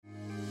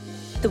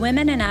The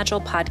Women in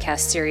Agile podcast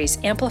series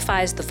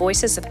amplifies the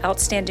voices of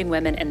outstanding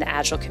women in the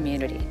Agile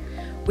community.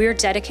 We are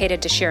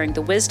dedicated to sharing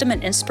the wisdom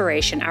and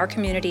inspiration our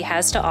community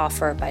has to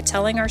offer by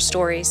telling our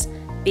stories,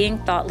 being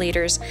thought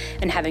leaders,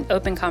 and having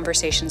open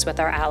conversations with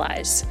our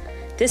allies.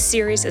 This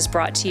series is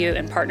brought to you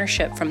in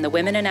partnership from the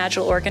Women in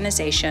Agile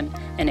organization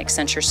and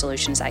Accenture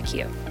Solutions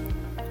IQ.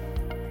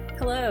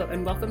 Hello,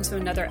 and welcome to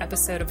another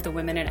episode of the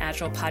Women in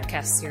Agile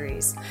podcast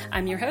series.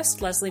 I'm your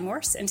host, Leslie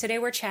Morse, and today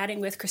we're chatting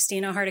with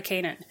Christina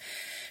Hartikainen.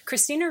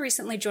 Christina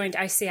recently joined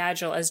IC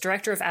Agile as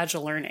Director of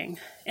Agile Learning.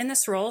 In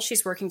this role,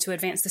 she's working to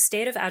advance the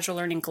state of Agile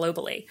learning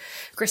globally.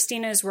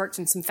 Christina has worked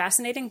in some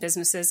fascinating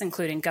businesses,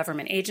 including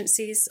government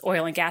agencies,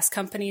 oil and gas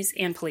companies,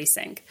 and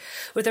policing.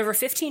 With over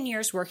 15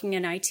 years working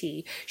in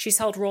IT, she's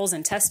held roles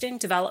in testing,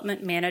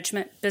 development,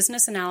 management,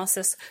 business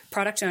analysis,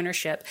 product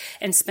ownership,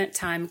 and spent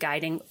time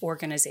guiding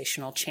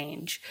organizational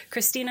change.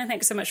 Christina,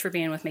 thanks so much for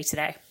being with me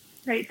today.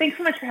 Great. Thanks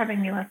so much for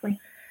having me, Leslie.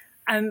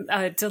 I'm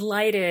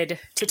delighted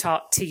to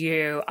talk to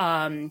you.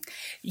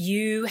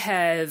 You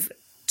have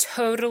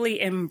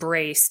totally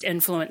embraced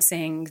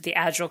influencing the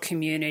Agile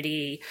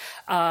community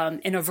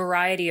in a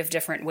variety of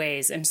different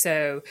ways. And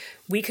so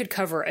we could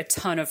cover a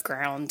ton of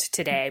ground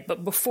today.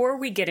 But before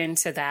we get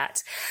into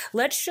that,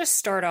 let's just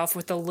start off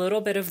with a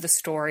little bit of the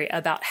story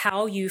about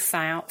how you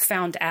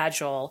found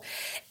Agile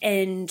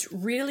and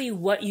really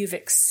what you've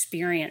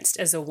experienced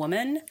as a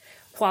woman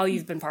while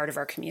you've been part of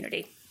our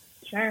community.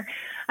 Sure.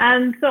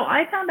 So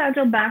I found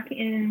Agile back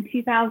in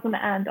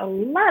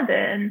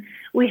 2011.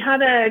 We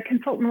had a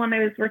consultant when I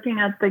was working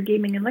at the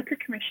Gaming and Liquor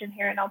Commission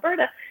here in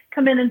Alberta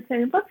come in and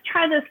say, let's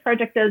try this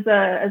project as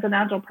an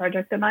Agile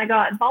project. And I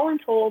got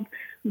voluntold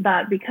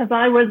that because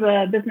I was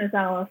a business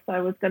analyst, I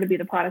was going to be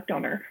the product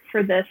owner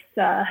for this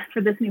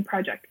new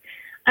project.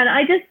 And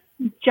I just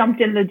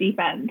jumped in the deep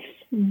end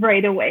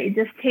right away,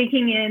 just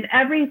taking in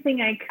everything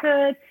I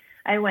could.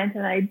 I went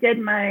and I did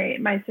my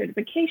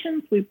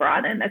certifications. We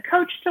brought in a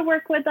coach to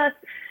work with us.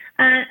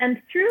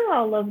 And through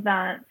all of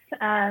that,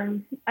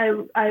 I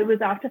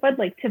was asked if I'd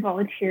like to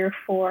volunteer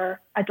for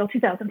Agile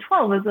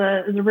 2012 as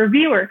a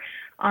reviewer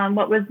on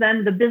what was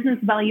then the business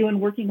value in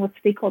working with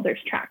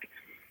stakeholders track.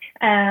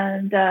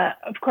 And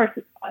of course,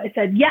 I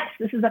said, yes,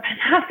 this is a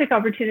fantastic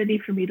opportunity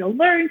for me to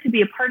learn, to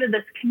be a part of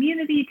this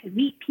community, to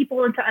meet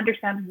people and to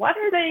understand what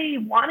are they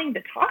wanting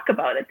to talk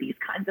about at these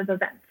kinds of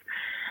events.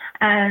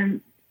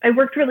 And I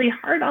worked really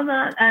hard on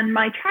that, and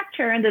my track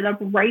chair ended up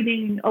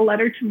writing a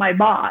letter to my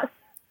boss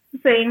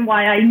saying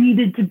why I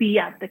needed to be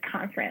at the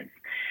conference.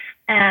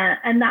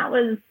 And that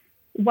was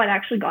what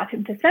actually got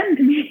him to send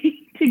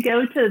me to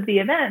go to the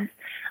event.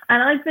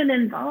 And I've been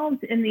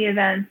involved in the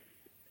event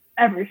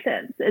ever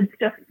since.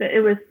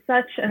 It was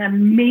such an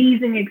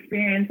amazing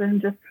experience and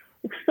just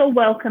so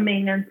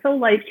welcoming and so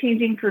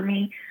life-changing for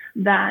me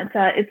that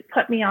it's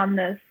put me on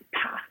this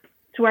path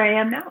to where I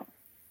am now.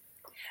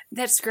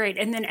 That's great.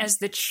 And then as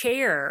the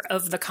chair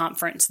of the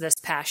conference this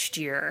past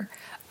year,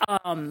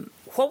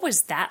 what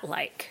was that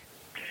like?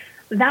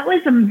 That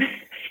was,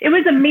 it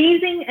was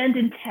amazing and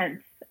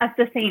intense at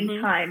the same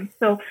time.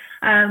 So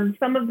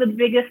some of the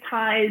biggest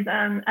highs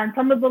and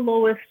some of the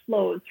lowest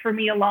lows for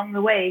me along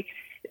the way,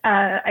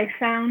 I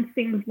found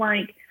things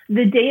like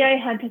the day I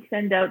had to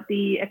send out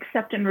the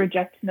accept and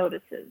reject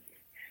notices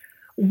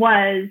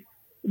was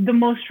the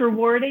most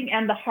rewarding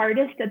and the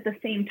hardest at the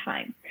same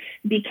time,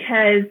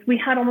 because we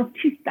had almost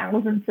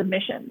 2,000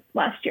 submissions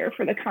last year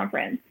for the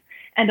conference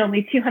and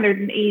only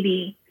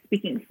 280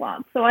 speaking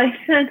slots. So I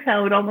sent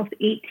out almost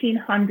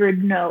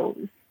 1,800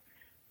 no's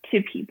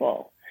to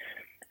people.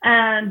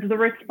 And the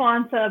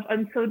response of,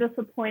 I'm so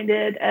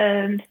disappointed,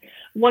 and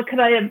what could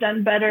I have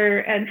done better,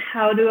 and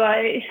how do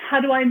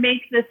I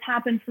make this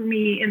happen for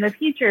me in the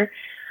future?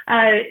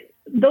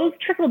 Those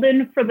trickled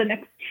in for the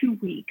next 2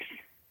 weeks.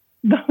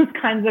 Those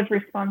kinds of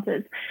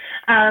responses,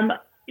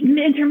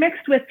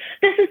 intermixed with,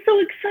 this is so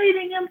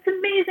exciting, it's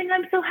amazing,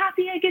 I'm so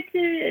happy I get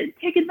to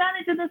take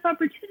advantage of this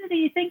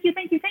opportunity. Thank you,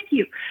 thank you, thank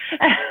you.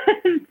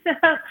 And so,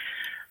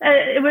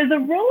 it was a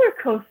roller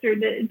coaster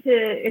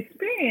to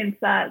experience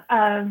that.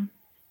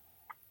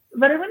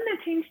 But I wouldn't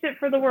have changed it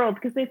for the world,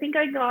 because I think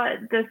I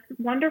got this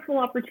wonderful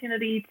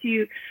opportunity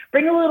to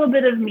bring a little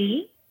bit of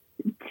me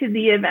to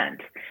the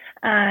event.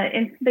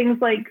 In things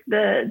like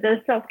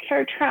the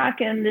self-care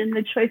track and in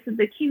the choice of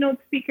the keynote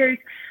speakers.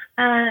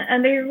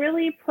 And they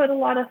really put a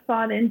lot of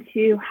thought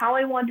into how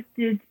I wanted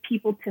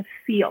people to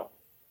feel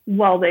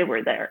while they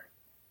were there.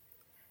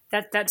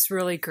 That's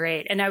really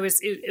great. And it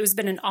was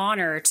been an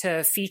honor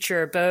to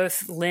feature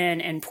both Lynn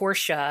and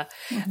Portia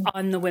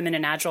on the Women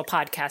in Agile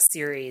podcast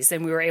series.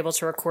 And we were able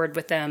to record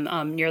with them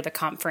near the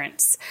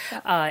conference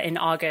in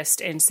August.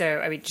 And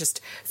so, I mean,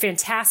 just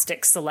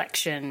fantastic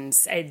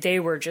selections. They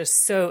were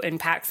just so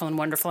impactful and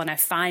wonderful. And I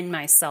find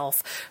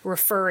myself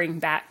referring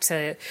back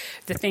to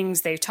the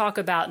things they talk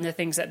about and the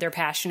things that they're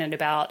passionate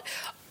about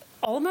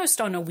almost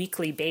on a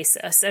weekly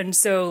basis. And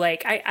so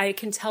like, I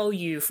can tell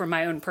you from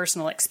my own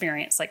personal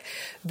experience, like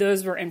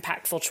those were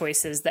impactful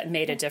choices that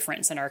made a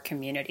difference in our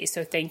community.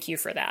 So thank you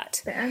for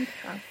that.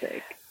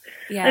 Fantastic.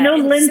 I know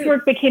Lynn's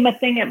work became a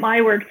thing at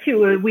my work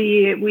too.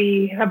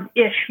 We have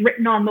ish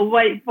written on the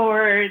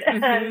whiteboard,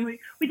 and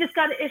we just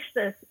got to ish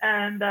this.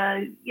 And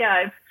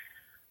I've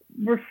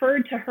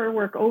referred to her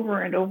work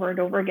over and over and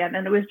over again.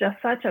 And it was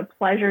just such a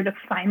pleasure to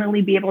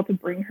finally be able to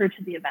bring her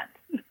to the event.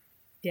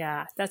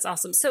 Yeah, that's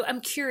awesome. So I'm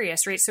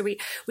curious, right? So we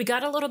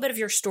got a little bit of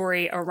your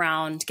story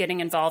around getting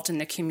involved in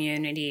the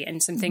community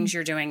and some things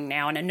you're doing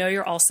now. And I know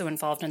you're also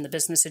involved in the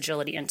Business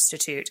Agility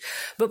Institute.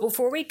 But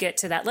before we get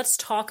to that, let's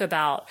talk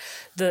about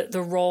the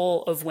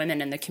role of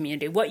women in the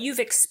community, what you've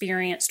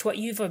experienced, what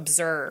you've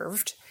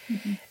observed,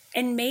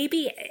 and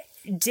maybe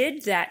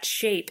did that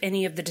shape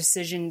any of the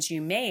decisions you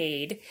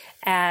made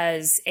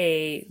as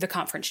the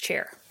conference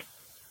chair?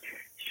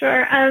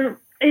 Sure.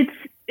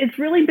 It's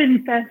really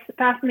been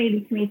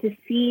fascinating to me to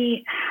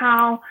see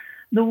how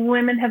the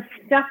women have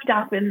stepped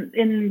up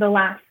in the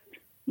last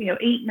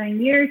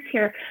 8-9 years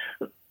here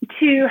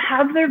to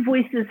have their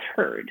voices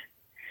heard,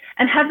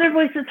 and have their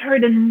voices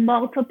heard in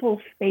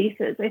multiple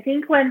spaces. I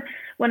think when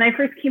I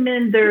first came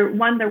in, there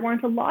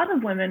weren't a lot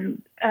of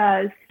women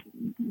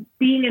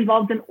being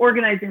involved in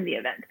organizing the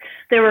event.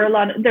 There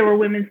were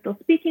women still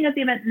speaking at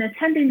the event and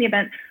attending the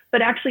event,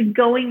 but actually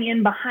going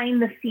in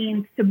behind the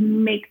scenes to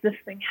make this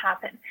thing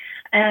happen.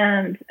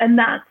 And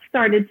that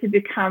started to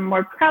become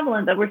more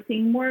prevalent, that we're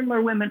seeing more and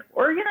more women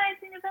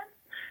organizing events,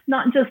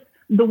 not just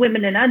the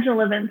Women in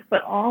Agile events,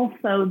 but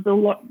also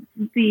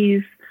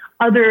these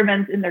other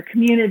events in their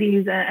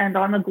communities and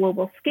on a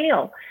global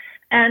scale.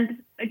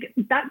 And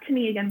that, to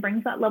me, again,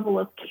 brings that level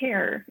of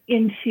care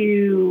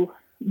into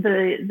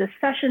the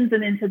sessions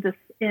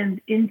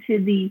and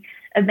into the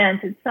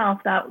event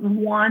itself, that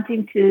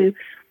wanting to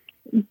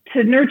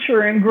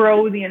nurture and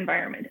grow the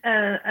environment.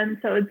 And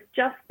so it's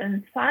just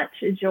been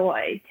such a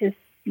joy to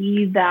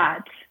see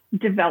that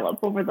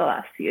develop over the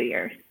last few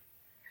years.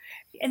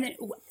 And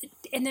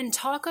then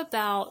talk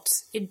about,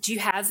 do you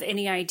have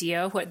any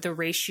idea what the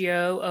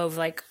ratio of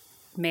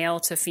male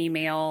to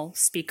female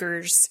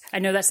speakers? I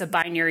know that's a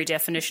binary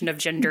definition of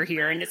gender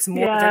here, and it's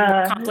more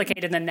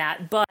complicated than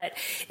that. But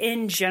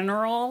in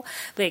general,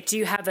 do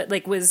you have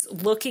it? Was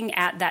looking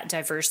at that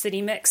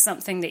diversity mix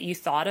something that you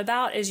thought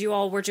about as you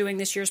all were doing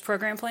this year's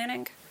program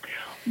planning?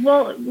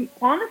 Well,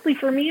 honestly,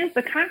 for me as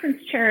the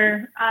conference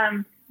chair,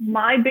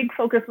 my big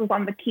focus was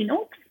on the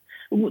keynotes.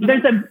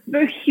 There's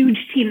a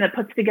huge team that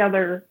puts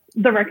together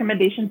the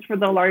recommendations for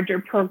the larger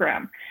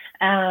program.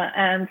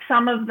 And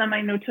some of them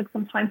I know took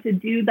some time to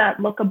do that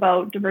look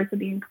about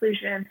diversity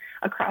inclusion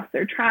across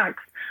their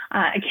tracks.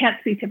 I can't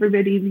speak to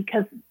everybody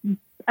because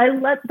I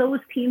let those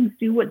teams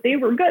do what they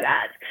were good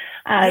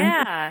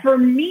at. For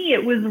me,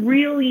 it was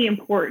really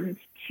important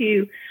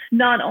to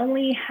not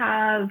only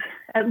have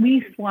at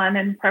least one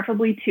and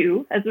preferably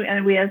two, as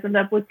we ended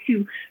up with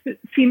 2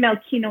 female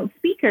keynote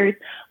speakers,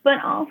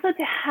 but also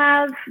to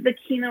have the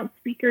keynote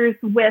speakers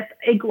with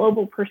a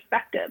global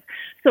perspective.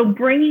 So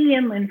bringing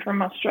in Lynn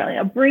from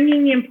Australia,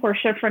 bringing in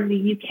Portia from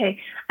the UK,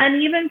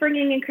 and even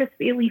bringing in Chris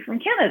Bailey from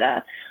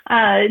Canada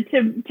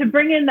to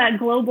bring in that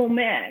global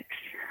mix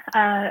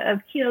of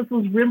keynotes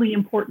was really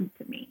important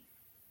to me.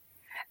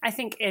 I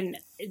think, and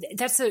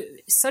that's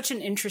such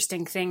an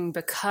interesting thing,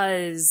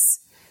 because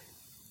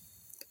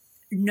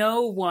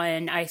no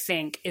one, I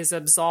think, is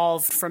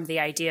absolved from the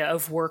idea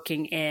of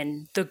working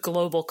in the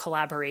global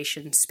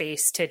collaboration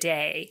space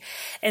today.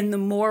 And the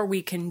more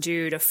we can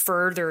do to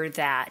further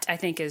that, I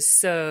think, is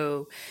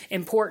so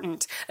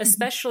important,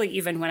 especially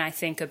even when I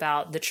think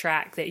about the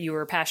track that you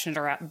were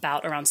passionate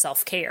about around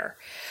self-care.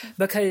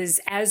 Because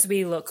as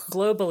we look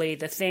globally,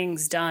 the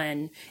things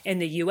done in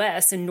the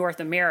U.S. and North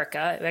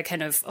America,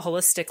 kind of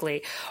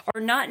holistically, are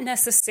not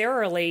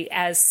necessarily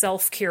as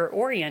self-care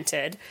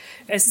oriented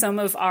as some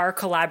of our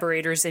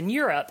collaborators in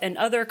Europe and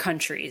other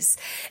countries.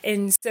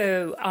 And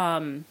so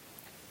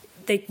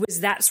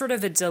was that sort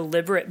of a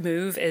deliberate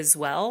move as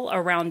well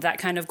around that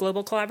kind of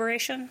global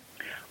collaboration?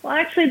 Well,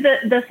 actually,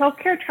 the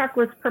self-care track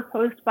was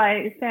proposed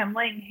by Sam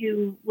Lang,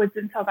 who was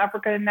in South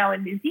Africa and now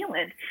in New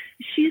Zealand.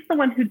 She's the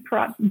one who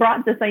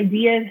brought this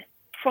idea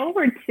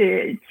forward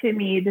to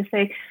me to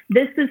say,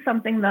 this is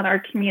something that our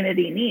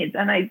community needs.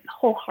 And I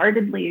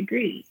wholeheartedly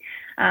agree,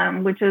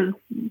 which is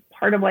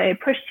part of why I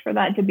pushed for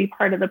that to be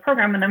part of the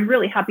program. And I'm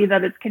really happy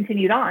that it's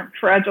continued on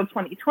for Agile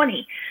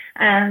 2020.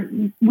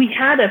 And we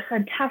had a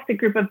fantastic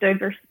group of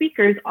diverse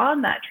speakers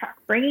on that track,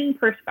 bringing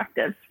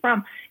perspectives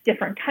from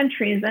different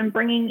countries and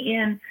bringing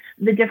in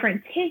the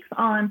different takes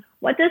on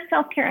what does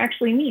self-care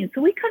actually mean.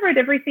 So we covered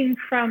everything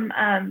from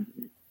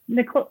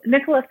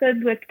Nicola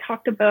Sedgwick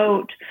talked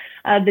about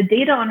the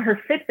data on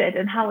her Fitbit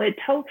and how it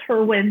tells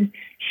her when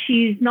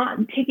she's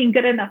not taking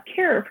good enough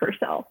care of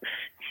herself,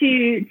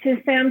 to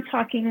Sam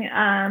talking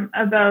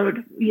about,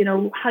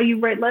 how you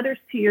write letters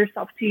to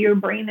yourself, to your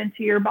brain and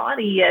to your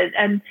body,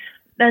 and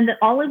then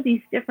all of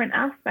these different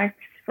aspects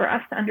for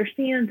us to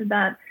understand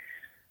that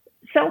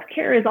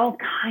self-care is all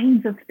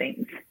kinds of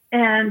things.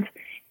 And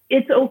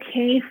it's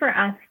okay for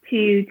us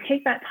to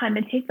take that time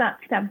and take that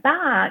step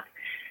back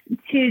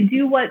to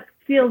do what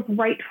feels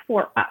right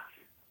for us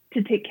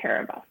to take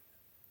care of us.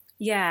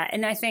 Yeah.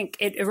 And I think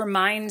it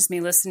reminds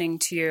me, listening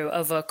to you,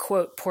 of a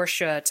quote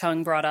Portia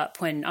Tung brought up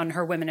when on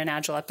her Women in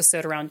Agile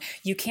episode around,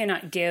 you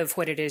cannot give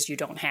what it is you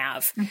don't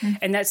have. Mm-hmm.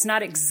 And that's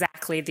not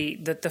exactly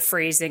the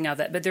phrasing of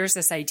it, but there's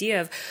this idea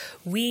of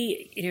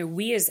we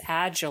as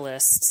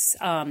Agilists,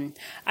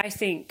 I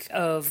think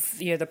of,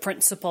 the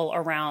principle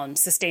around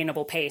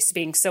sustainable pace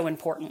being so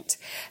important.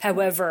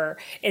 However,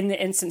 in the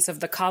instance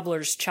of the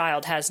cobbler's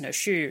child has no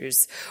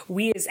shoes,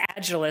 we as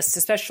Agilists,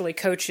 especially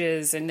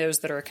coaches and those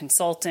that are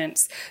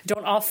consultants,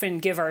 don't often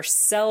give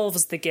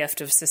ourselves the gift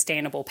of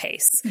sustainable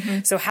pace.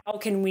 Mm-hmm. So how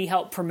can we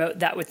help promote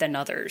that within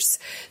others?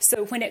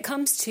 So when it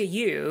comes to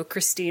you,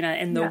 Christina,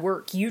 and the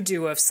work you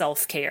do of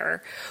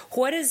self-care,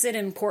 what is it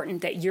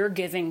important that you're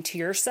giving to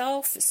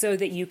yourself so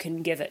that you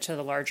can give it to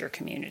the larger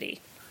community?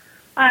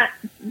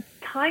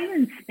 Time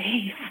and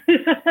space.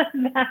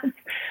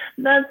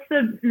 that's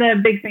the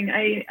big thing.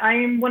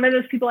 I'm one of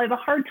those people, I have a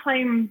hard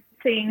time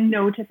saying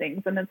no to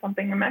things, and it's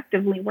something I'm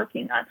actively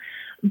working on.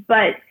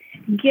 But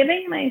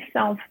giving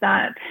myself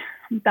that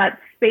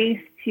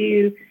space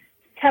to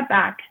step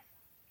back,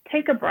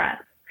 take a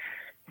breath,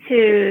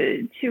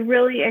 to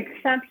really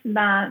accept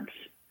that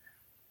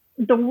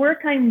the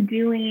work I'm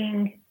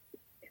doing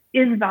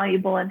is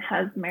valuable and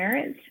has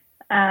merit.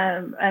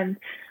 And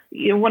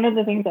one of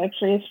the things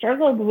actually I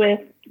struggled with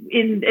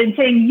in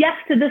saying yes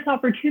to this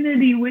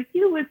opportunity with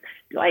you was,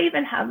 do I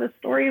even have a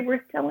story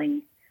worth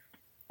telling?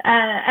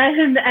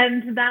 And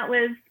that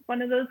was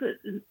one of those,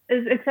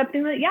 is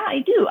accepting that, yeah, I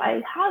do.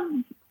 I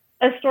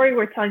have a story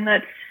worth telling,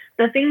 that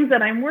the things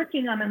that I'm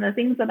working on and the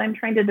things that I'm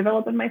trying to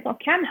develop in myself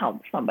can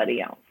help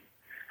somebody else.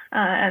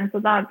 And so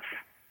that's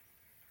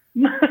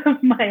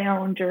my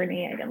own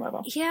journey at a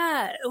level.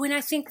 Yeah. When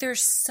I think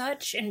there's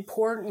such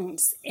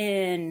importance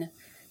in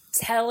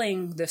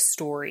telling the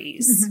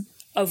stories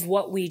of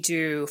what we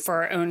do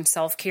for our own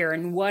self-care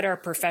and what our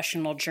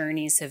professional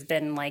journeys have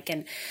been like,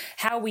 and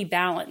how we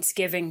balance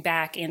giving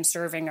back and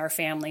serving our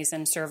families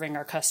and serving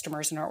our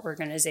customers and our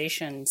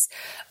organizations.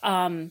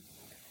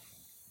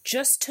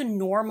 Just to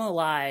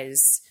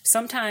normalize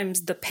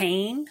sometimes the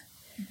pain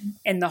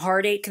and the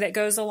heartache that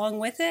goes along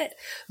with it,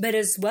 but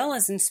as well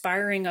as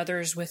inspiring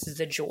others with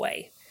the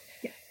joy.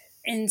 Yeah.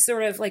 And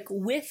sort of like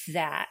with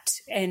that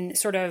and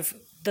sort of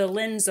the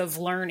lens of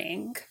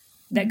learning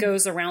that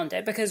goes around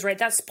it, because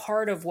that's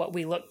part of what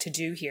we look to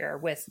do here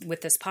with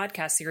this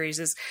podcast series,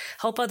 is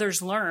help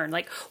others learn.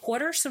 Like,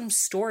 what are some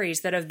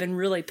stories that have been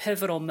really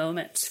pivotal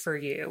moments for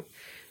you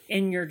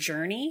in your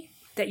journey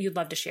that you'd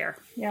love to share?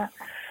 Yeah.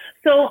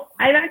 So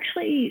I've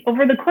actually,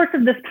 over the course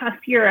of this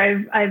past year,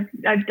 I've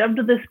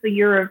dubbed this the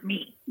year of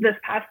me, this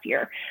past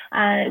year,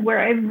 where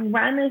I've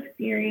run a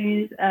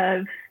series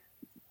of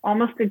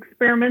almost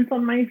experiments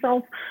on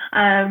myself,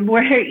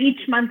 where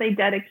each month I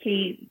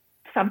dedicate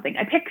something.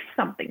 I pick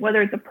something,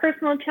 whether it's a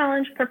personal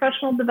challenge,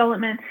 professional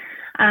development,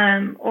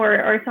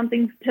 or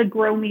something to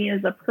grow me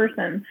as a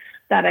person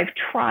that I've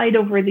tried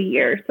over the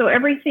years. So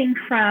everything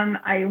from,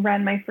 I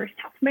ran my first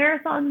half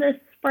marathon this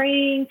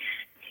spring,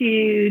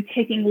 to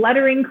taking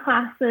lettering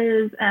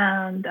classes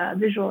and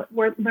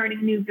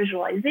learning new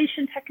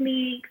visualization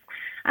techniques,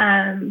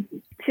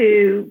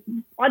 to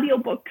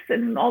audiobooks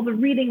and all the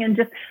reading, and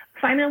just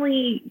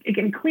finally,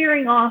 again,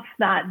 clearing off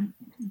that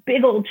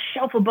big old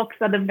shelf of books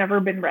that have never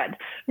been read,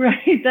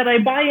 right? That I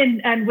buy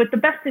and with the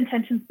best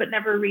intentions, but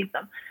never read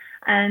them.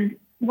 And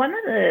one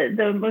of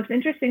the most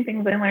interesting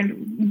things I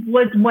learned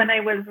was when I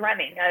was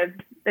running. I've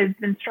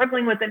been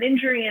struggling with an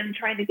injury and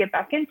trying to get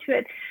back into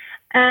it.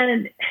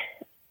 And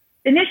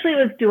initially it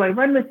was, do I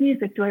run with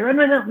music? Do I run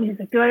without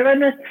music? Do I run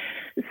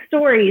with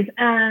stories?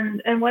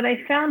 And what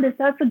I found is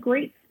that's a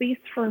great space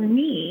for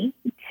me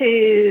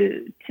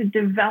to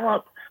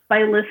develop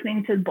by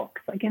listening to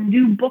books. I can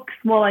do books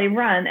while I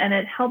run, and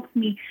it helps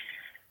me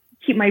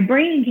keep my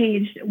brain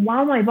engaged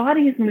while my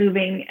body is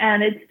moving.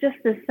 And it's just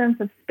this sense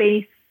of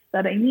space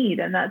that I need,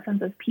 and that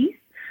sense of peace,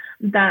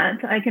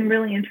 that I can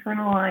really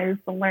internalize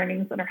the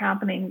learnings that are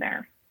happening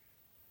there.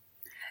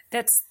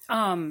 That's,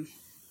 I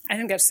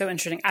think that's so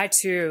interesting. I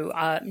too,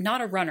 not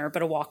a runner,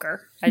 but a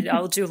walker.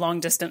 I'll do long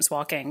distance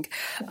walking.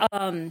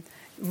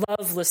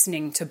 Love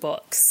listening to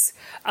books.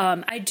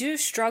 I do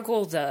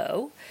struggle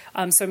though.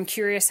 So I'm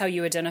curious how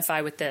you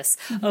identify with this,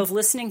 of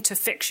listening to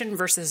fiction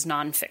versus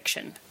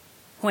nonfiction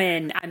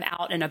when I'm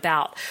out and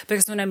about.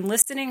 Because when I'm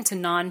listening to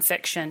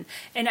nonfiction,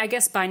 and I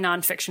guess by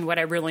nonfiction, what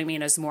I really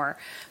mean is more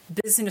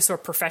business or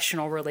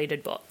professional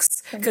related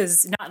books.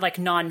 Because not like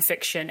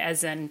nonfiction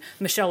as in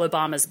Michelle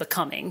Obama's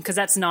Becoming, because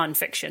that's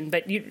nonfiction,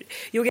 but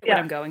you'll get what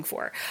I'm going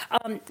for.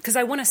 Because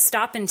I want to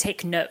stop and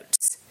take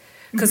notes,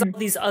 because all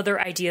these other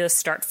ideas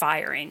start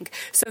firing.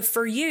 So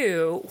for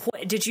you,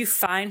 did you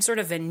find sort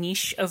of a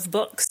niche of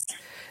books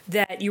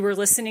that you were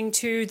listening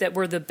to that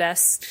were the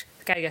best,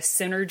 I guess,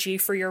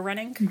 synergy for your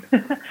running?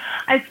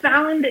 I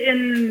found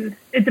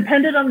it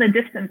depended on the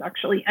distance,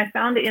 actually. I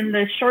found in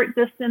the short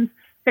distance,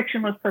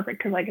 fiction was perfect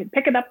because I could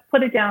pick it up,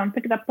 put it down,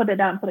 pick it up, put it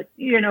down,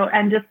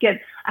 and just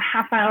get a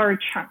half-hour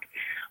chunk.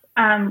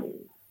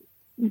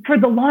 For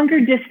the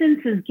longer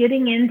distances,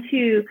 getting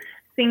into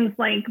things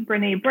like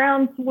Brene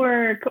Brown's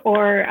work,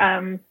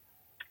 or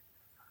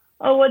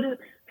Oh,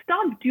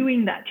 stop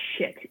doing that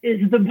shit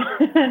is the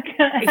book.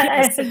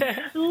 Yes.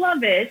 I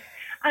love it.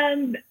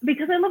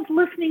 Because I loved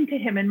listening to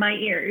him in my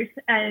ears,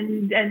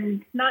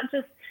 and not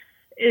just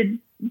it,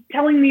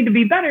 telling me to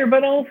be better,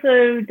 but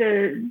also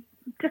to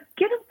just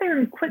get up there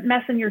and quit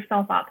messing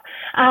yourself up.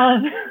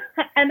 And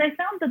I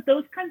found that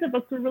those kinds of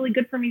books were really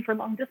good for me for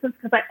long distance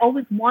because I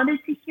always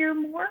wanted to hear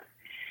more,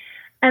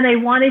 and I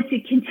wanted to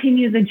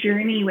continue the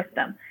journey with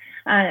them.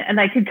 And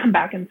I could come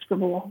back and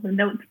scribble all the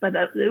notes, but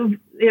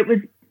it was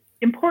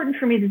important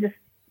for me to just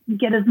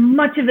get as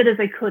much of it as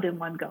I could in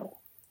one go.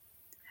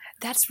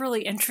 That's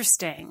really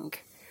interesting.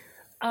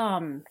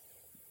 It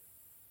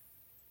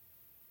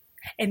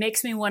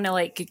makes me want to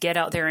like get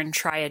out there and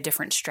try a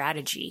different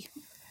strategy.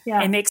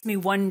 Yeah. It makes me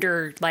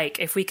wonder, like,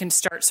 if we can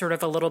start sort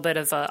of a little bit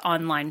of a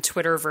online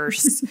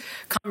Twitterverse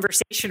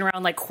conversation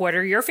around, like, what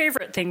are your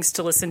favorite things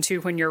to listen to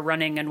when you're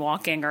running and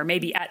walking, or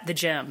maybe at the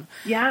gym?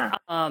 Yeah.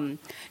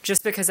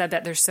 Just because I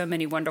bet there's so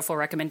many wonderful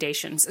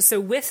recommendations.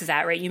 So with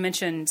that, right, you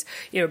mentioned,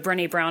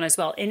 Brené Brown as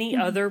well. Any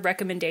other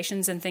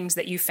recommendations and things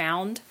that you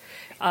found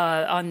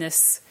on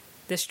this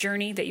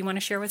journey that you want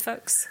to share with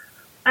folks?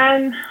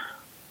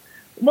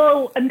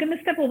 Well, I'm going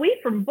to step away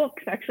from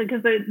books actually,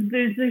 because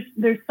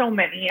there's so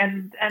many,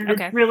 and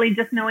okay. It's really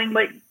just knowing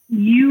what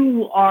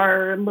you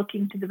are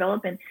looking to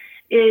develop in.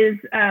 Is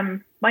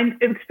my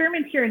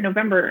experiment here in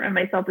November and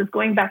myself is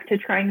going back to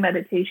trying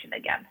meditation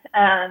again.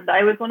 And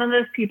I was one of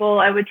those people,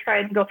 I would try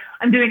and go,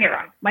 I'm doing it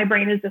wrong. My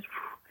brain is just,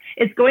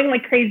 it's going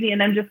like crazy,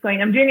 and I'm just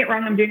going, I'm doing it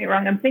wrong.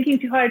 I'm thinking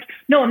too hard.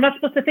 No, I'm not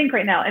supposed to think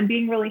right now, and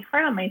being really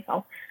hard on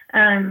myself.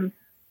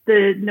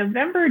 The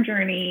November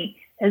journey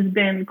has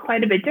been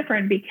quite a bit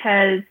different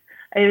because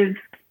I've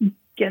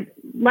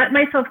let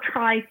myself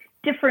try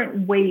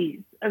different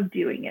ways of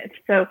doing it.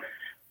 So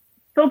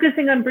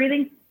focusing on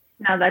breathing,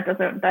 now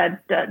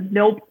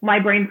nope, my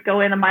brain's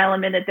going a mile a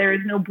minute. There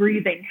is no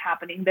breathing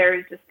happening. There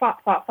is just thought.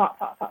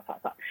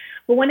 But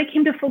when it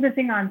came to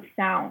focusing on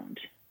sound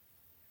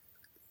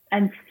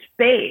and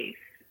space,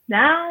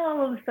 now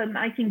all of a sudden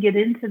I can get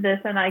into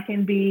this and I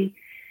can be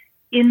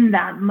in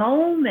that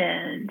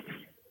moment.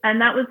 And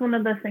that was one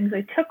of the things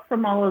I took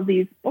from all of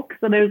these books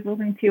that I was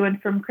listening to,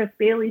 and from Chris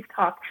Bailey's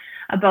talk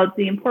about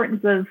the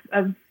importance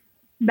of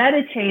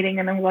meditating.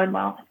 And I'm going,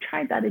 well, I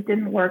tried that, it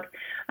didn't work.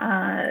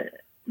 Giving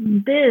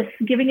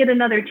it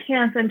another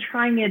chance and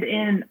trying it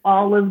in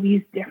all of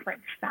these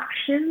different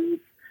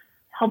fashions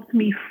helped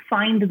me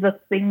find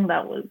the thing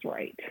that was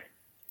right.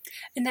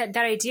 And that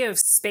idea of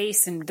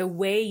space and the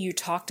way you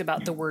talked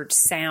about the word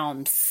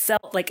sound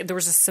felt like there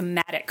was a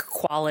somatic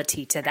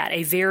quality to that,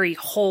 a very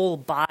whole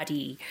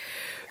body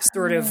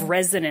sort of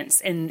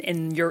resonance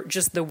in your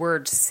just the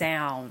word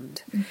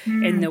sound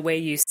in the way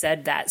you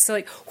said that. So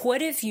like,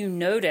 what have you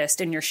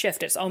noticed in your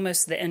shift? It's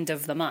almost the end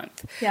of the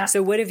month. Yeah.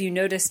 So what have you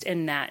noticed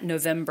in that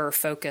November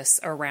focus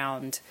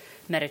around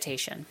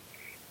meditation?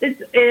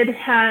 It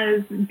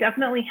has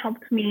definitely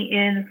helped me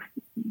in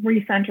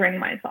recentering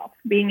myself,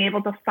 being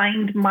able to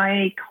find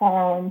my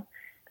calm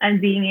and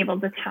being able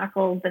to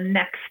tackle the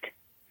next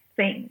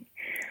thing.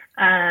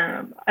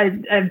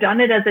 I've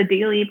done it as a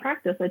daily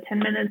practice, a 10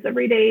 minutes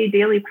every day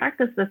daily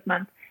practice this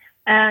month.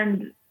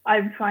 And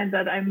I find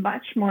that I'm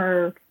much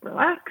more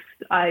relaxed.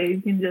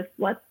 I can just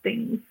let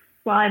things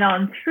slide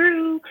on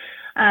through.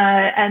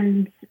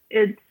 And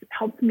it's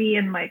helped me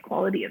in my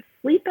quality of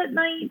sleep at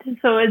night.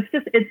 So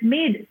it's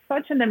made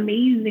such an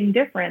amazing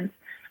difference.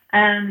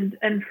 And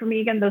for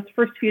me, again, those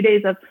first few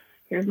days of,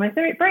 here's my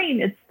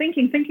brain, it's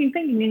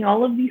thinking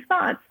all of these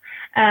thoughts,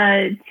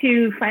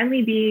 to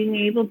finally being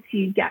able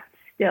to get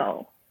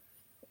still.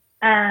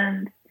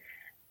 And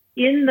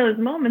in those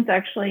moments,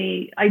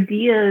 actually,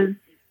 ideas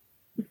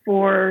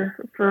for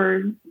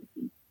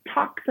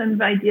talks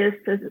and ideas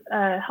to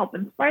help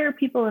inspire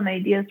people and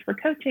ideas for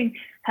coaching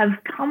have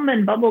come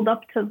and bubbled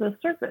up to the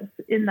surface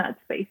in that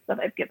space that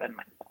I've given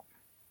myself.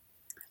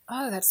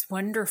 Oh, that's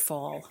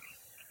wonderful.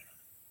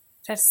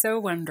 That's so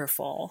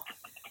wonderful.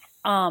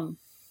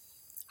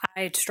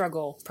 I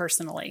struggle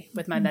personally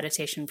with my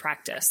meditation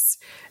practice,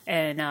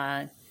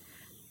 and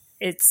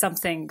it's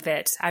something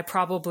that I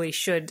probably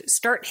should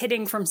start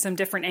hitting from some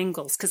different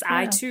angles, because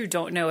I too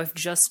don't know if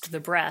just the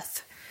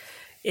breath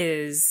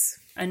is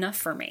enough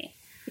for me.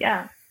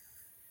 Yeah.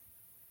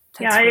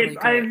 That's really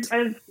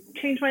I've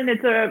changed mine.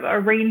 It's a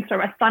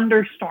rainstorm, a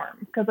thunderstorm,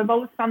 because I've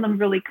always found them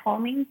really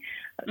calming.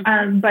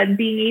 But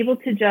being able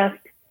to just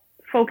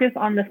focus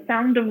on the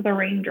sound of the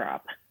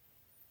raindrop,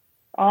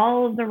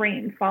 all of the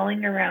rain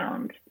falling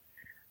around,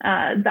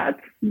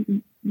 that's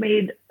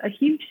made a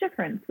huge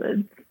difference.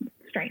 It's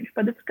strange,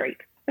 but it's great.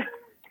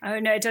 Oh,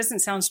 no, it doesn't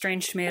sound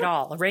strange to me at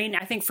all. Rain,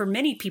 I think for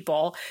many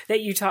people that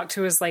you talk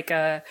to, is like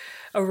a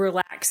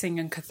relaxing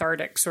and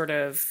cathartic sort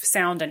of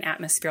sound and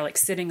atmosphere, like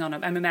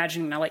I'm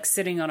imagining now, like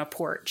sitting on a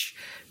porch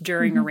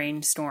during a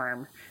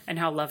rainstorm, and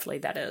how lovely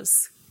that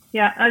is.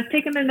 Yeah, I've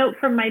taken a note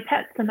from my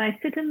pets, and I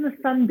sit in the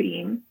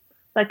sunbeam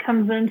that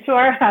comes into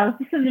our house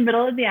in the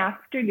middle of the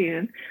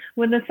afternoon.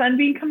 When the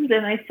sunbeam comes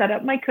in, I set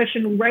up my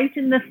cushion right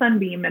in the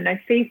sunbeam, and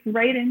I face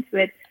right into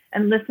it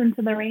and listen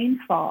to the rain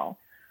fall.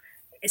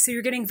 So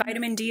you're getting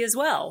vitamin D as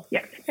well.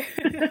 Yes.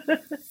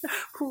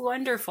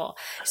 Wonderful.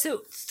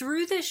 So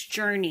through this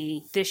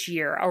journey this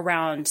year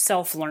around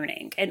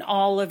self-learning and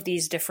all of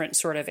these different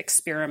sort of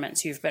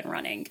experiments you've been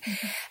running,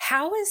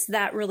 how is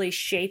that really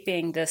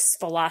shaping this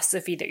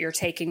philosophy that you're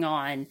taking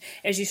on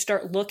as you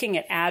start looking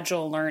at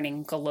agile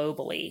learning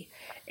globally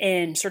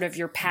and sort of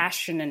your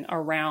passion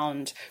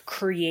around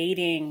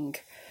creating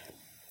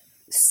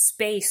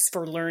space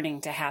for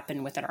learning to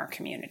happen within our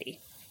community?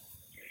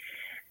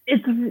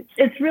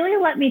 It's really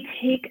let me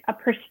take a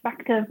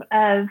perspective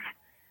of,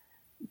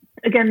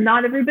 again,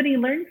 not everybody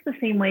learns the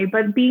same way,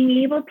 but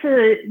being able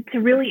to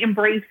really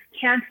embrace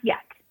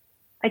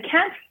I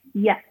can't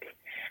yet,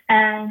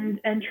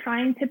 and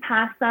trying to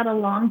pass that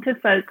along to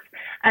folks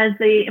as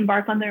they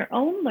embark on their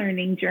own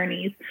learning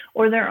journeys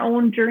or their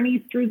own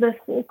journeys through this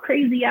whole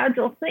crazy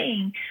agile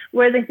thing,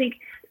 where they think,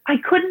 I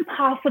couldn't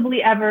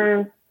possibly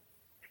ever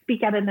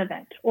speak at an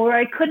event, or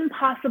I couldn't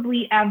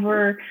possibly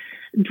ever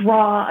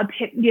draw a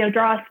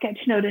sketch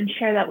note and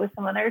share that with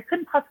someone, or I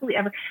couldn't possibly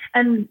ever,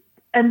 and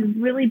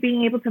really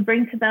being able to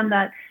bring to them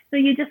that, no,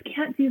 you just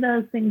can't do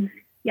those things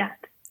yet.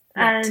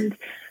 Right. And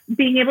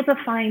being able to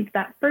find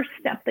that first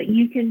step that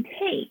you can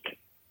take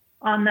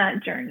on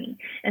that journey.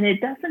 And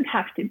it doesn't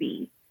have to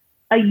be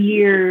a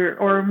year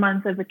or a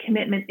month of a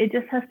commitment. It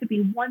just has to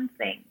be one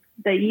thing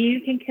that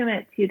you can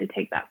commit to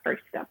take that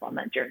first step on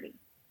that journey.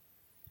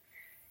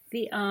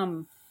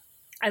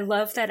 I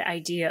love that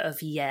idea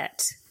of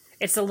yet.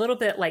 It's a little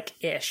bit like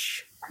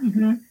ish,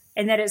 and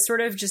that it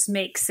sort of just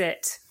makes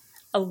it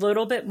a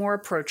little bit more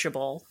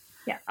approachable,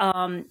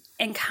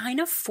 and kind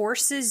of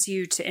forces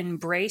you to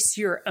embrace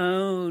your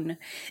own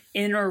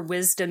inner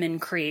wisdom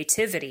and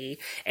creativity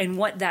and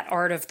what that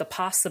art of the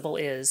possible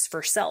is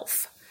for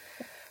self.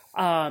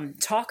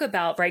 Talk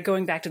about, right,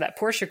 going back to that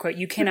Portia quote,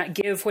 you cannot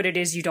give what it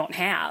is you don't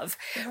have,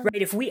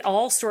 right? If we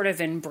all sort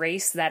of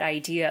embrace that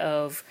idea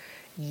of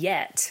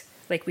yet,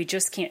 like we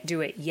just can't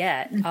do it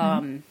yet,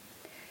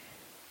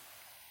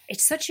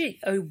 it's such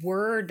a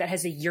word that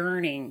has a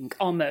yearning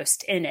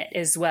almost in it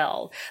as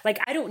well. Like,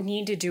 I don't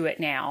need to do it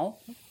now.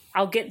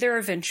 I'll get there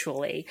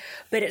eventually,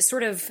 but it's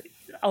sort of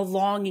a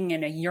longing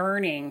and a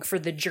yearning for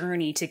the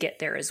journey to get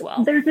there as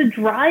well. There's a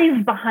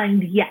drive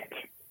behind yet,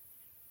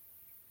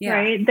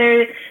 right?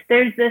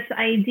 There's this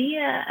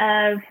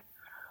idea of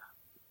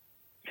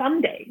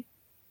someday,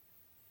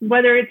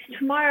 whether it's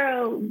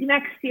tomorrow,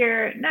 next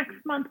year,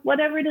 next month,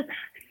 whatever it is,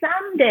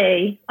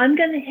 someday I'm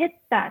going to hit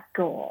that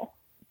goal,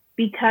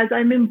 because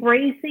I'm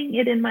embracing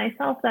it in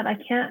myself that I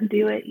can't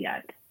do it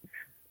yet.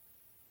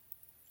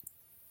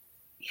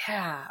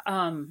 Yeah.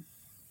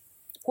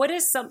 What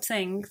is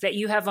something that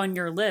you have on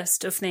your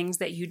list of things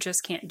that you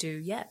just can't do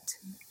yet?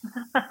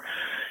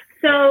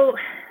 So,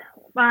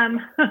 my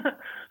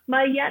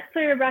yets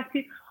are back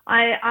to,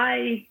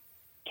 I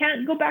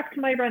can't go back to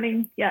my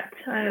running yet.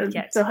 I'm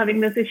still having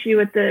this issue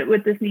with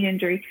this knee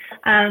injury.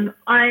 I'm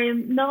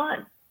not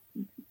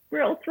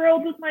real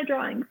thrilled with my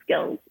drawing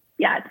skills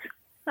yet.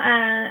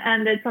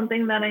 And it's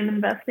something that I'm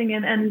investing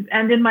in,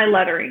 and in my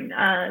lettering.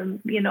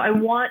 I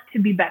want to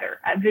be better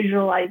at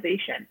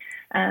visualization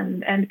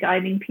and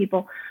guiding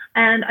people.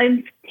 And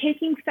I'm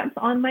taking steps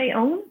on my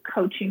own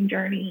coaching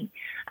journey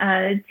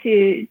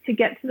to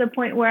get to the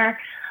point where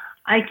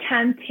I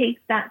can take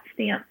that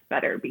stance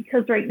better,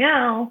 because right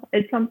now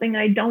it's something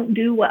I don't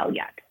do well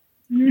yet.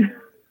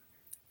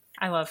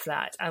 I love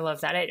that.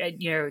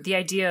 The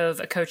idea of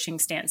a coaching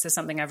stance is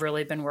something I've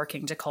really been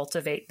working to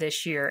cultivate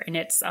this year. And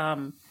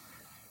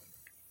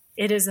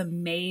it is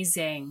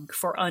amazing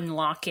for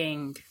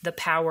unlocking the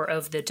power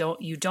of the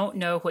you don't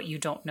know what you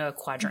don't know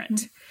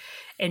quadrant,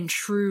 and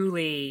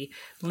truly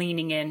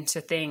leaning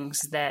into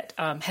things that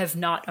have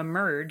not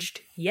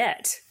emerged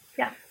yet.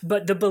 Yeah.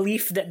 But the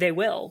belief that they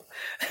will,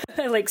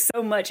 like,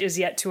 so much is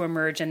yet to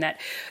emerge. And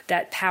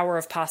that power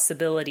of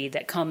possibility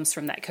that comes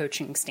from that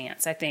coaching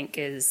stance, I think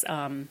is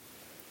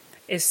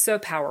so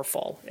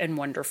powerful and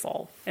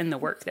wonderful in the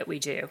work that we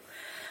do.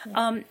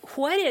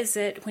 What is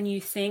it when you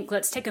think,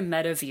 let's take a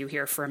meta view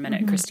here for a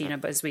minute, Christina,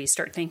 as we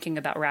start thinking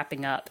about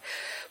wrapping up.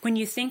 When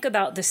you think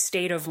about the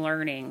state of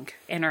learning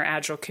in our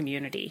Agile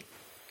community,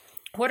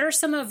 what are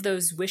some of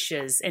those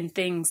wishes and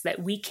things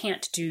that we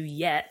can't do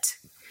yet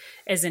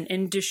as an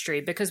industry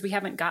because we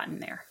haven't gotten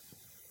there?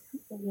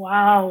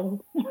 Wow.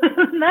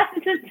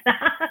 Imagine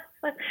that.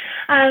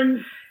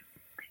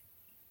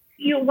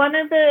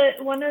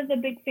 One of the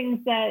big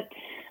things that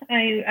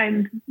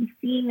I'm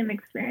seeing and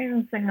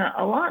experiencing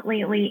a lot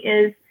lately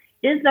is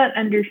that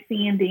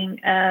understanding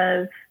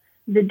of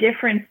the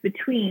difference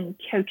between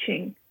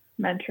coaching,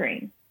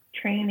 mentoring,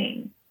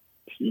 training,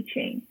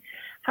 teaching,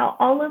 how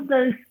all of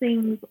those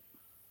things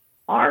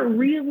are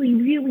really,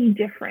 really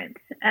different.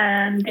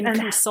 And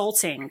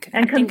consulting,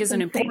 I think, is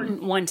an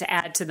important one to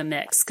add to the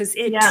mix, because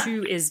it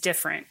too is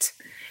different.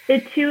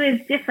 It too is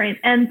different.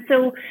 And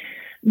so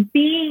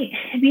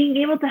being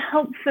able to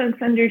help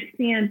folks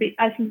understand,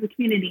 us as a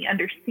community,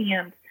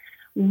 understand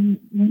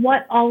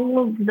what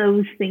all of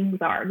those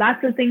things are.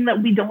 That's the thing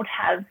that we don't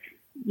have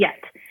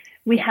yet.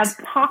 We have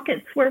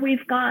pockets where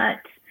we've got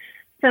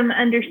some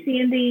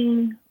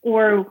understanding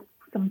or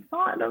some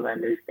thought of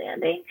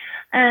understanding,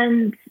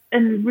 and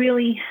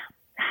really,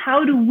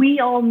 how do we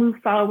all move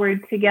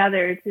forward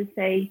together to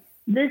say,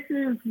 this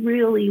is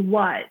really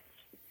what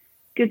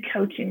good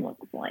coaching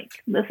looks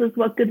like. This is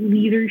what good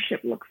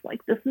leadership looks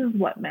like. This is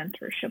what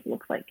mentorship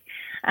looks like,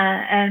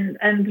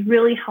 and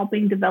really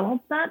helping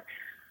develop that.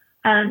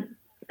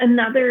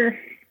 Another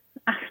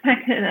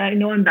aspect, and I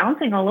know I'm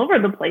bouncing all over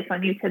the place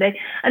on you today.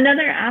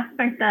 Another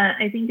aspect that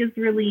I think is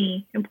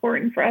really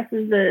important for us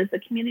as a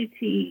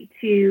community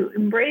to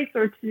embrace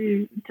or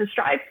to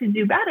strive to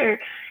do better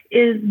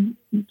is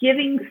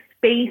giving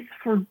space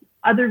for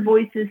other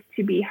voices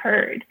to be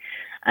heard.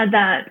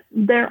 That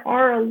there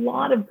are a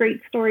lot of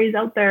great stories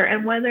out there,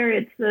 and whether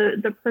it's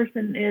the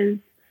person is,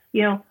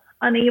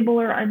 unable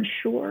or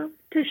unsure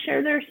to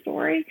share their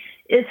story,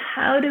 is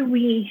how do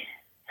we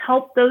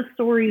help those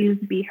stories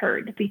be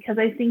heard? Because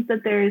I think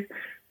that there's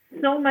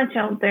so much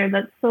out there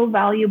that's so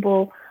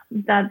valuable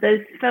that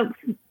those folks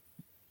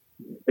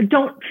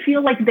don't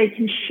feel like they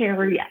can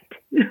share yet.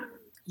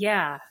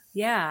 Yeah.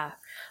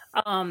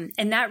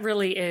 And that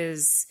really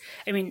is,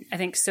 I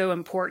think so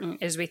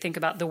important as we think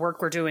about the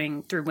work we're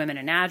doing through Women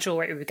in Agile,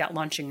 right? We've got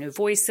Launching New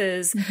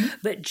Voices,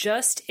 but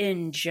just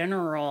in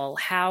general,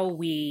 how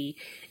we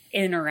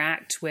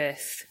interact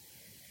with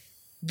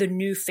the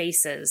new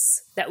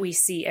faces that we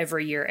see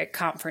every year at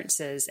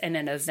conferences and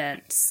in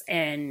events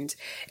and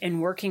in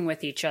working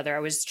with each other. I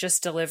was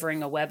just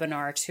delivering a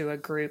webinar to a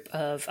group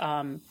of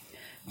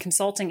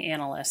consulting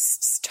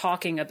analysts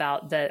talking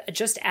about the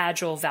just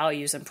agile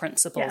values and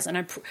principles. Yeah. And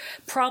I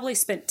probably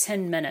spent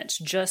 10 minutes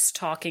just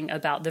talking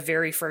about the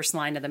very first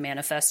line of the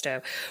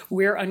manifesto.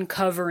 We're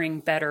uncovering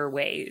better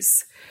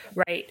ways,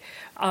 right?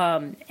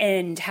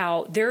 And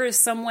how there is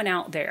someone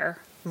out there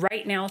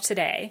right now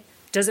today,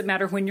 doesn't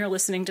matter when you're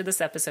listening to this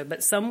episode,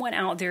 but someone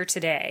out there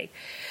today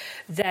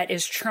that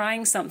is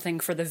trying something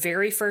for the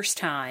very first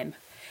time,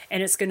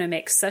 and it's going to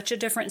make such a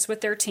difference with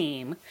their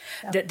team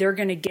that they're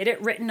going to get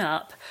it written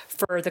up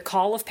for the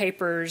call of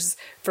papers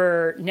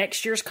for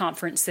next year's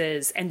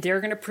conferences, and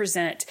they're going to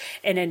present,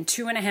 and in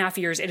 2.5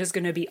 years, it is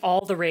going to be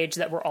all the rage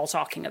that we're all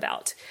talking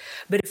about.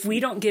 But if we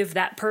don't give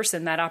that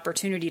person that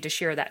opportunity to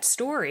share that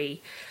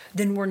story,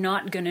 then we're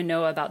not going to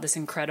know about this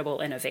incredible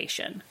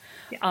innovation.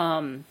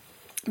 Yeah.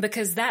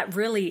 Because that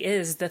really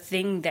is the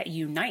thing that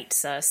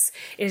unites us,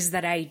 is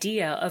that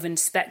idea of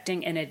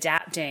inspecting and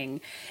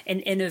adapting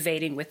and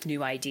innovating with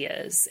new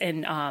ideas.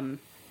 And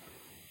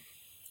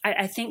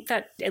I think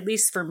that, at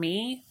least for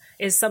me,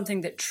 is something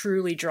that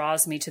truly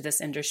draws me to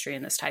this industry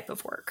and this type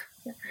of work.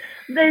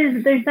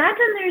 There's that,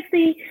 and there's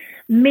the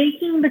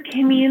making the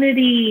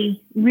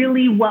community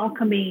really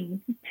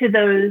welcoming to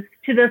those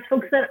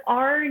folks that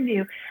are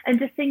new, and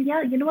just saying,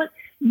 yeah, you know what?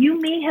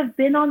 You may have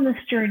been on this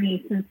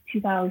journey since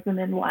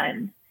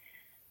 2001.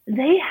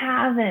 They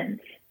haven't.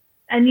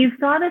 And you've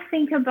got to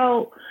think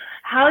about,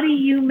 how do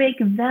you make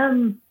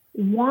them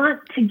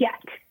want to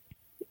get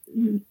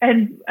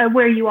and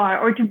where you are,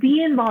 or to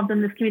be involved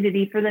in this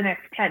community for the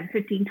next 10,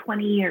 15,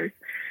 20 years.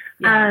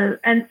 Yeah.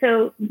 And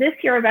so this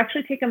year I've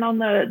actually taken on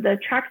the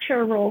track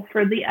chair role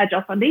for the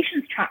Agile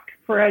Foundations track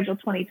for Agile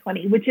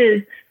 2020, which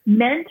is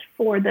meant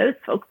for those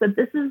folks that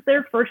this is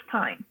their first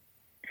time.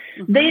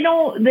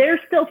 Mm-hmm.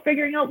 They're still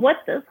figuring out what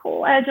this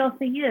whole Agile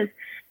thing is.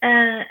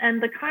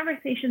 And the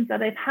conversations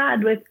that I've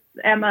had with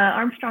Emma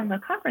Armstrong, the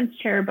conference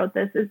chair, about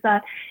this is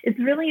that it's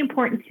really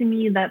important to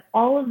me that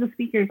all of the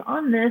speakers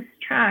on this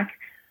track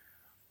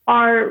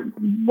are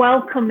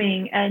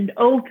welcoming and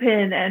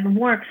open and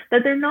warm,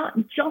 that they're not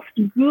just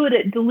good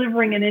at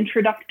delivering an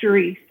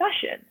introductory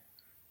session.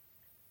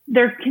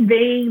 They're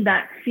conveying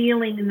that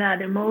feeling and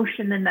that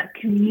emotion and that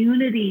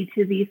community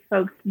to these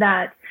folks,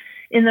 that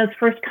in those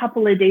first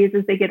couple of days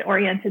as they get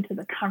oriented to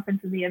the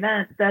conference and the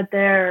event, that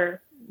they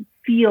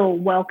feel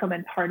welcome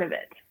and part of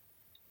it.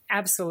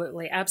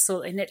 Absolutely. And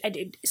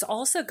it's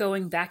also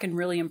going back and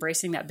really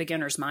embracing that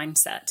beginner's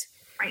mindset.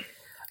 Right.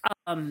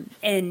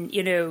 And,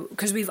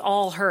 because we've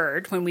all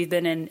heard when we've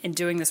been in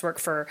doing this work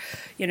for,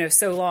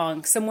 so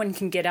long, someone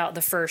can get out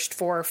the first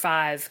 4 or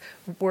 5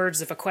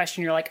 words of a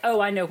question. You're like, oh,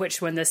 I know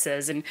which one this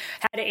is and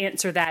how to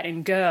answer that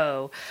and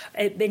go.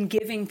 Been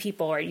giving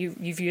people, or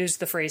you've used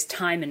the phrase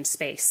time and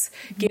space.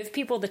 Mm-hmm. Give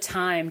people the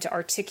time to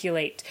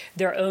articulate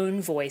their own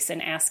voice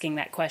and asking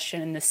that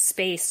question, and the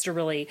space to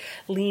really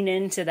lean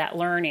into that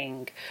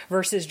learning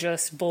versus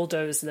just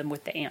bulldoze them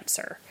with the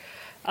answer.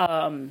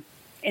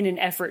 In an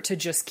effort to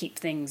just keep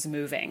things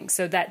moving.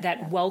 So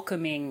that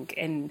welcoming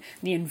and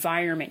the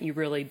environment you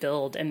really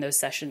build in those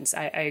sessions,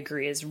 I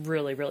agree, is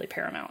really, really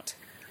paramount.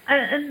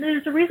 And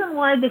there's a reason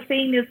why the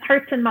saying is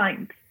hearts and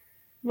minds,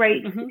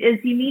 right? Mm-hmm. Is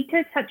you need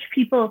to touch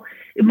people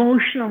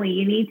emotionally.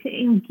 You need to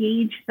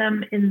engage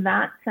them in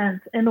that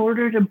sense in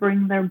order to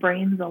bring their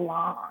brains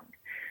along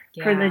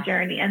for the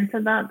journey. And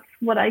so that's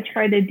what I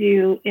try to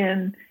do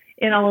in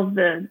all of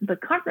the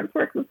conference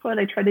work. That's what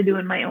I try to do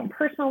in my own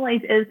personal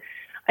life, is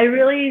I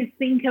really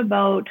think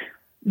about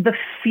the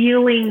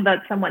feeling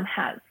that someone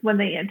has when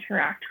they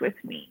interact with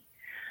me.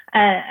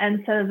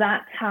 And so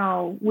that's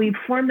how we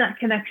form that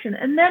connection.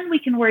 And then we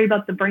can worry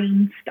about the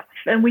brain stuff,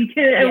 and we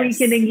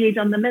can engage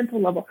on the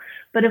mental level.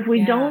 But if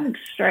we don't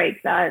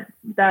strike that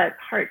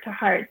heart to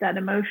heart, that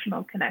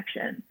emotional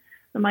connection,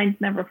 the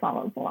mind never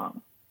follows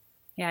along.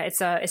 Yeah,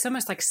 it's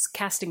almost like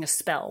casting a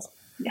spell.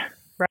 Yeah.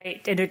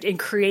 Right. And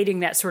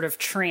creating that sort of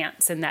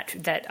trance and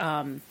that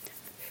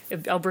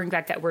I'll bring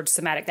back that word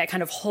somatic, that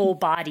kind of whole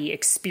body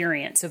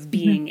experience of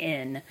being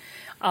in.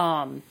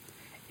 And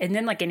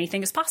then like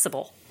anything is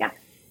possible. Yeah.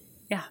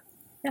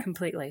 Yeah,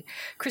 completely.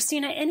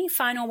 Christina, any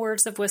final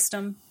words of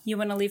wisdom you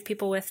want to leave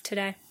people with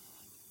today?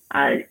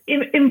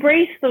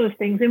 Embrace those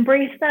things.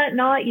 Embrace that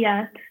not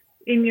yet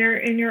in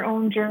your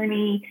own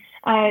journey.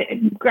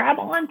 Grab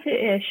onto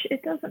Ish.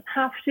 It doesn't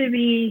have to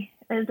be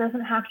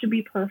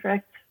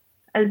perfect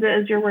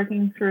as you're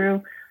working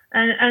through,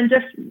 and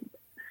just,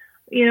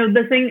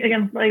 the thing,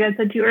 again, like I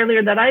said to you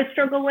earlier, that I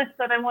struggle with,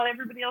 that I want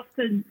everybody else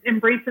to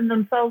embrace in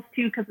themselves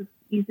too, because it's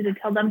easy to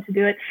tell them to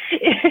do it,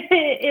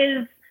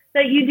 is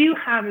that you do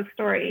have a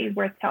story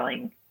worth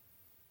telling.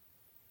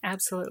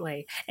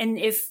 Absolutely. And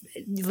if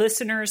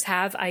listeners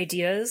have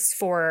ideas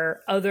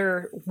for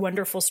other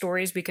wonderful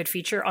stories we could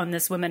feature on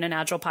this Women in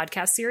Agile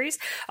podcast series,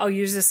 I'll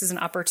use this as an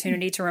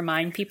opportunity to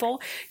remind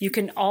people. You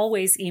can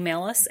always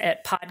email us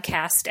at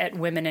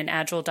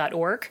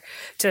podcast@womeninagile.org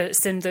to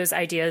send those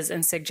ideas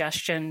and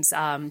suggestions.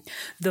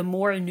 The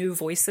more new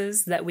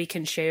voices that we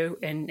can show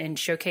and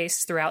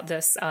showcase throughout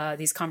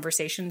these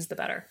conversations, the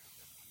better.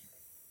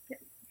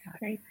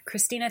 Great.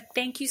 Christina,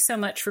 thank you so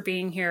much for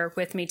being here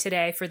with me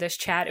today for this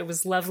chat. It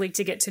was lovely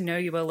to get to know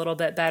you a little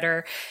bit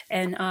better.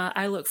 And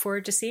I look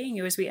forward to seeing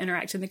you as we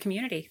interact in the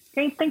community.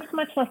 Great. Thanks so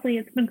much, Leslie.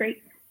 It's been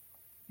great.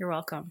 You're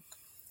welcome.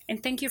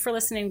 And thank you for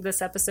listening to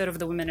this episode of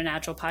the Women in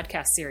Agile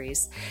podcast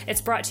series.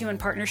 It's brought to you in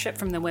partnership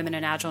from the Women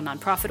in Agile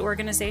nonprofit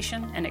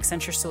organization and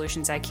Accenture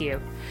Solutions IQ.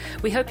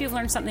 We hope you've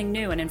learned something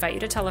new and invite you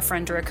to tell a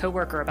friend or a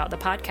coworker about the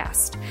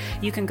podcast.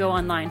 You can go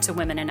online to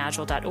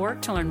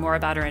womeninagile.org to learn more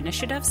about our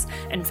initiatives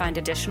and find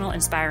additional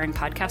inspiring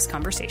podcast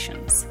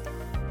conversations.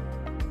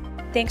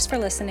 Thanks for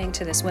listening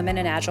to this Women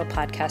in Agile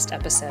podcast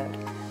episode.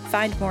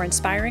 Find more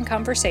inspiring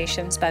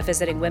conversations by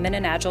visiting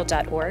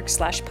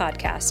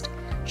womeninagile.org/podcast,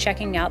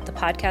 checking out the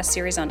podcast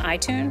series on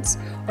iTunes,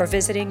 or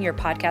visiting your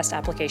podcast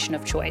application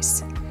of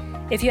choice.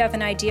 If you have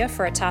an idea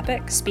for a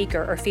topic,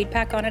 speaker, or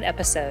feedback on an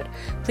episode,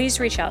 please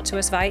reach out to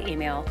us via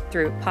email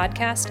through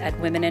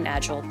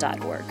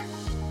podcast@womeninagile.org.